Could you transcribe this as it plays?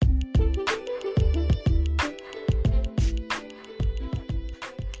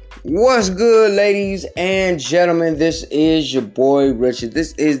What's good, ladies and gentlemen? This is your boy Richard.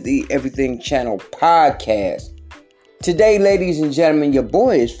 This is the Everything Channel podcast. Today, ladies and gentlemen, your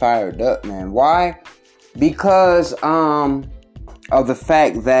boy is fired up, man. Why? Because of the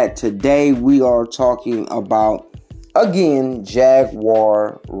fact that today we are talking about, again,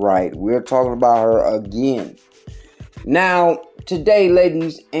 Jaguar Wright. We're talking about her again. Now, today,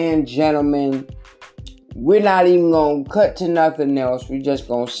 ladies and gentlemen, we're not even gonna cut to nothing else. We're just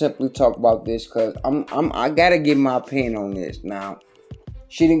gonna simply talk about this because I gotta give my opinion on this. Now,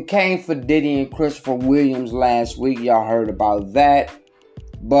 she done came for Diddy and Christopher Williams last week. Y'all heard about that.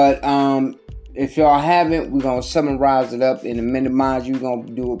 But if y'all haven't, we're gonna summarize it up in a minute. Mind you, we're gonna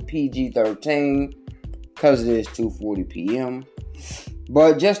do a PG-13 because it is 2:40 p.m.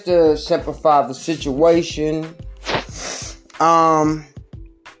 But just to simplify the situation,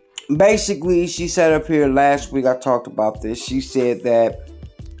 basically, she said up here last week, I talked about this. She said that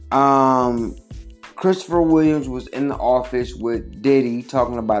Christopher Williams was in the office with Diddy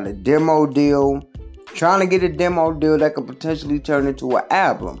talking about a demo deal, trying to get a demo deal that could potentially turn into an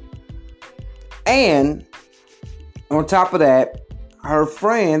album. And on top of that, her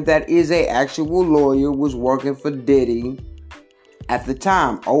friend that is an actual lawyer was working for Diddy at the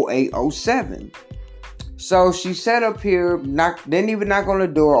time, 0807. So she sat up here, didn't even knock on the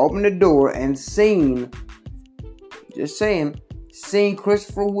door, opened the door, and seen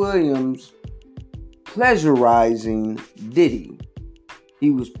Christopher Williams pleasurizing Diddy.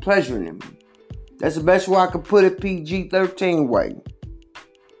 He was pleasuring him. That's the best way I could put it, PG-13 way.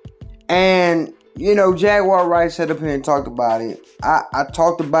 And, Jaguar Wright sat up here and talked about it. I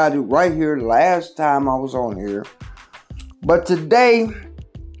talked about it right here last time I was on here. But today,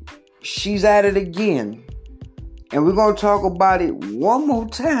 she's at it again. And we're going to talk about it one more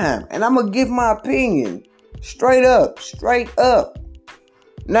time. And I'm going to give my opinion. Straight up.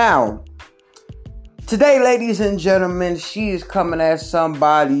 Now, today, ladies and gentlemen, she is coming at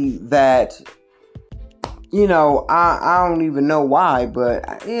somebody that, I don't even know why. But,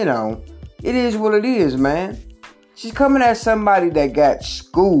 it is what it is, man. She's coming at somebody that got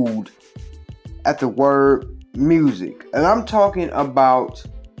schooled at the word music. And I'm talking about...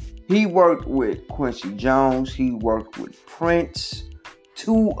 He worked with Quincy Jones. He worked with Prince.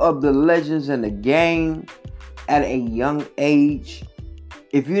 Two of the legends in the game at a young age.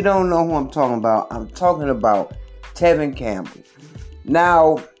 If you don't know who I'm talking about Tevin Campbell.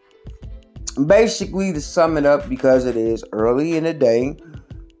 Now, basically to sum it up, because it is early in the day,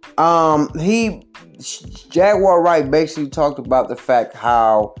 Jaguar Wright basically talked about the fact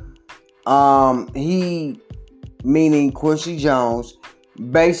how he, meaning Quincy Jones,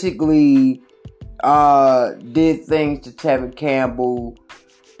 basically did things to Tevin Campbell,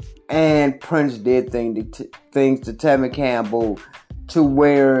 and Prince did things to Tevin Campbell to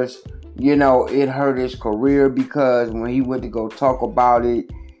where it hurt his career, because when he went to go talk about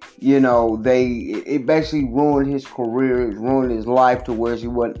it, it basically ruined his career, it ruined his life to where he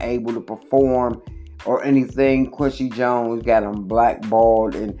wasn't able to perform or anything. Quincy Jones got him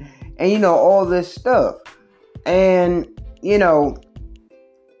blackballed and all this stuff. And and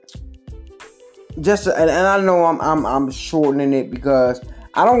I know I'm shortening it because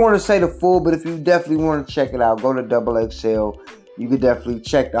I don't want to say the full, but if you definitely want to check it out, go to XXL. You could definitely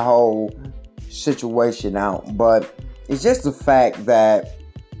check the whole situation out. But it's just the fact that,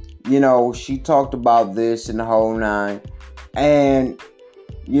 she talked about this in the whole nine. And,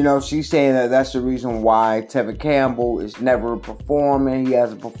 she's saying that that's the reason why Tevin Campbell is never performing. He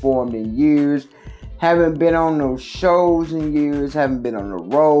hasn't performed in years. Haven't been on those shows in years. Haven't been on the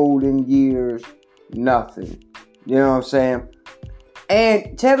road in years. Nothing. You know what I'm saying?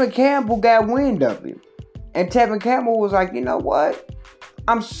 And Tevin Campbell got wind of it. And Tevin Campbell was like, you know what?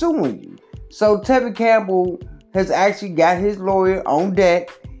 I'm suing you. So Tevin Campbell has actually got his lawyer on deck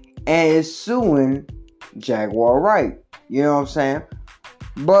and is suing Jaguar Wright. You know what I'm saying?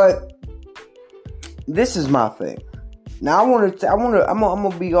 But this is my thing. Now I'm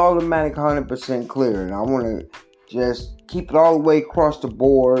gonna be automatic 100% clear, and I want to just keep it all the way across the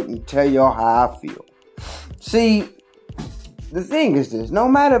board and tell y'all how I feel. See, the thing is this: no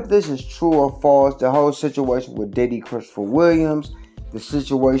matter if this is true or false, the whole situation with Diddy, Christopher Williams, the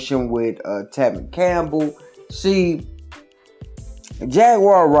situation with Tevin Campbell. See,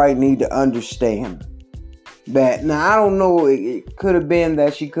 Jaguar Wright need to understand that. Now I don't know. It could have been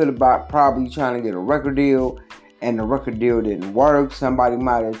that she could have probably trying to get a record deal, and the record deal didn't work. Somebody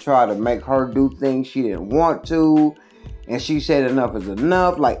might have tried to make her do things she didn't want to, and she said enough is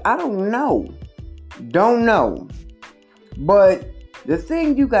enough. Like, I don't know. But the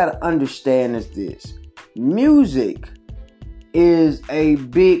thing you got to understand is this. Music is a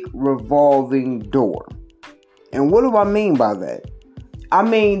big revolving door. And what do I mean by that? I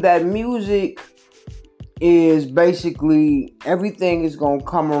mean that music is basically everything is going to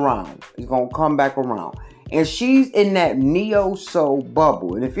come around. It's going to come back around. And she's in that neo-soul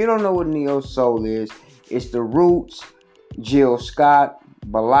bubble. And if you don't know what neo-soul is, it's the Roots, Jill Scott,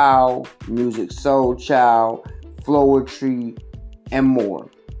 Bilal, Music Soul Child, Floetry, and more.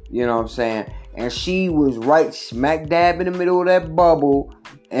 You know what I'm saying? And she was right smack dab in the middle of that bubble.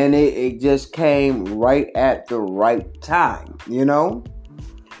 And it just came right at the right time, you know?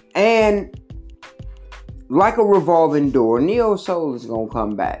 And like a revolving door, neo-soul is going to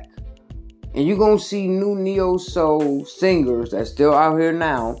come back. And you're going to see new neo-soul singers that's still out here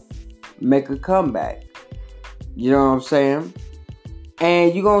now make a comeback. You know what I'm saying?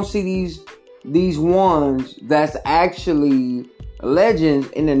 And you're going to see these ones that's actually legends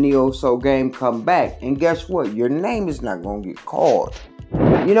in the neo-soul game come back. And guess what? Your name is not going to get called.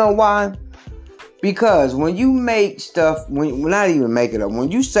 You know why? Because when you make stuff, when not even make it up,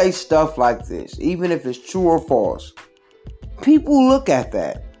 when you say stuff like this, even if it's true or false, people look at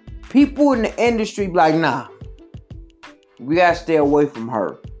that. People in the industry be like, nah, we gotta stay away from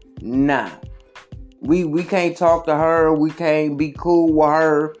her. Nah. We can't talk to her. We can't be cool with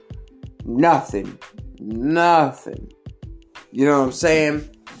her. Nothing. You know what I'm saying?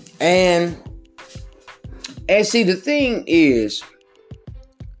 And see, the thing is,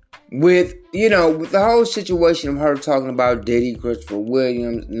 with the whole situation of her talking about Diddy, Christopher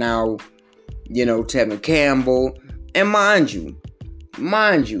Williams, now, Tevin Campbell, and mind you,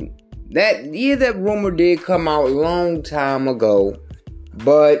 that rumor did come out a long time ago,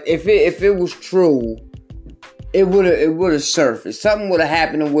 but if it was true, it would have surfaced. Something would have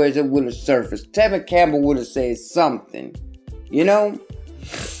happened where it would have surfaced. Tevin Campbell would have said something,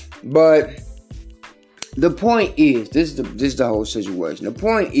 But the point is, this is the whole situation. The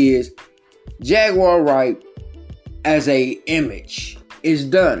point is, Jaguar Wright as a image is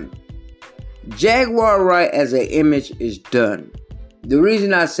done. Jaguar Wright as an image is done. The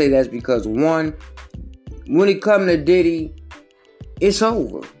reason I say that is because, one, when it comes to Diddy, it's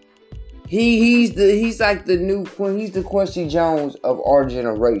over. He's like the new he's the Quincy Jones of our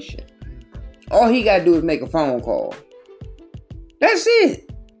generation. All he gotta do is make a phone call. That's it.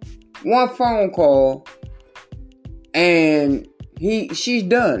 One phone call, and she's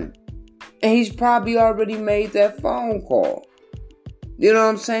done. And he's probably already made that phone call. You know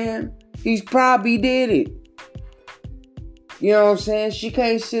what I'm saying? He's probably did it. You know what I'm saying? She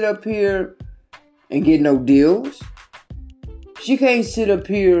can't sit up here and get no deals. She can't sit up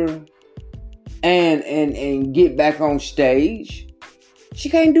here and get back on stage. She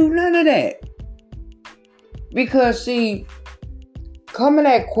can't do none of that. Because, see, coming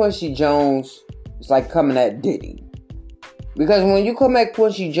at Quincy Jones is like coming at Diddy. Because when you come at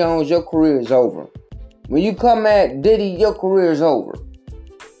Quincy Jones, your career is over. When you come at Diddy, your career is over.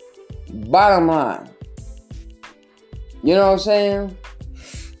 Bottom line. You know what I'm saying?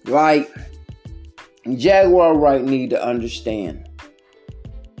 Like, Jaguar Wright need to understand.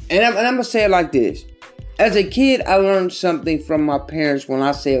 And I'm going to say it like this. As a kid, I learned something from my parents when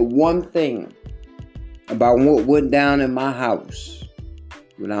I said one thing about what went down in my house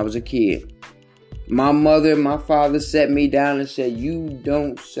when I was a kid. My mother and my father sat me down and said, you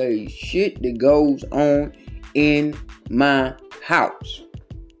don't say shit that goes on in my house.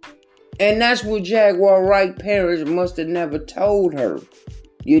 And that's what Jaguar Wright parents must have never told her.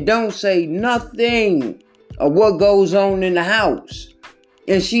 You don't say nothing of what goes on in the house.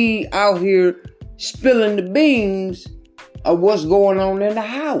 And she out here spilling the beans of what's going on in the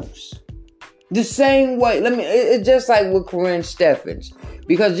house. The same way, it's just like with Corinne Steffens.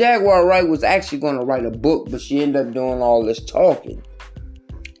 Because Jaguar Wright was actually going to write a book, but she ended up doing all this talking.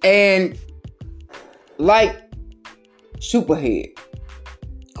 And like Superhead,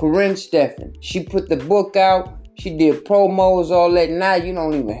 Corinne Steffens, she put the book out. She did promos, all that. Now you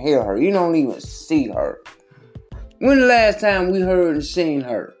don't even hear her. You don't even see her. When the last time we heard and seen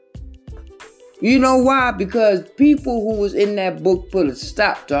her? You know why? Because people who was in that book put a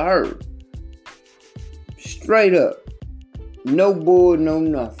stop to her. Straight up. No bull, no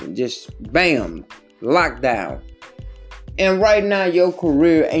nothing. Just bam. Lockdown. And right now your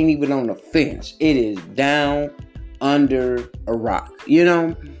career ain't even on the fence. It is down under a rock.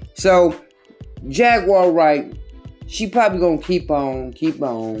 So Jaguar Wright, she probably gonna keep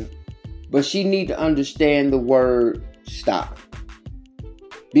on. But she need to understand the word stop.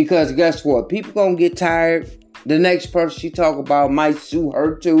 Because guess what? People gonna get tired. The next person she talk about might sue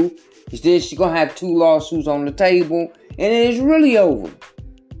her too. Instead, she gonna have 2 lawsuits on the table. And it is really over.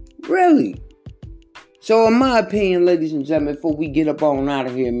 Really. So in my opinion, ladies and gentlemen, before we get up on out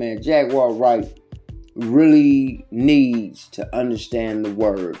of here, man, Jaguar Wright really needs to understand the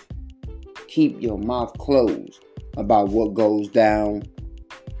word. Keep your mouth closed about what goes down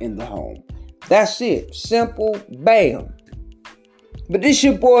in the home. That's it. Simple. Bam. But this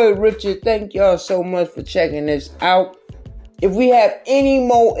your boy Richard. Thank y'all so much for checking this out. If we have any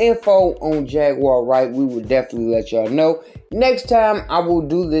more info on Jaguar Wright, we will definitely let y'all know. Next time, I will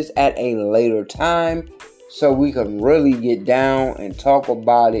do this at a later time so we can really get down and talk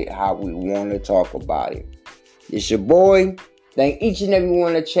about it how we want to talk about it. It's your boy. Thank each and every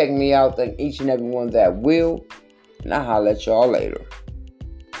one that checked me out. Thank each and every one that will. And I'll holler at y'all later.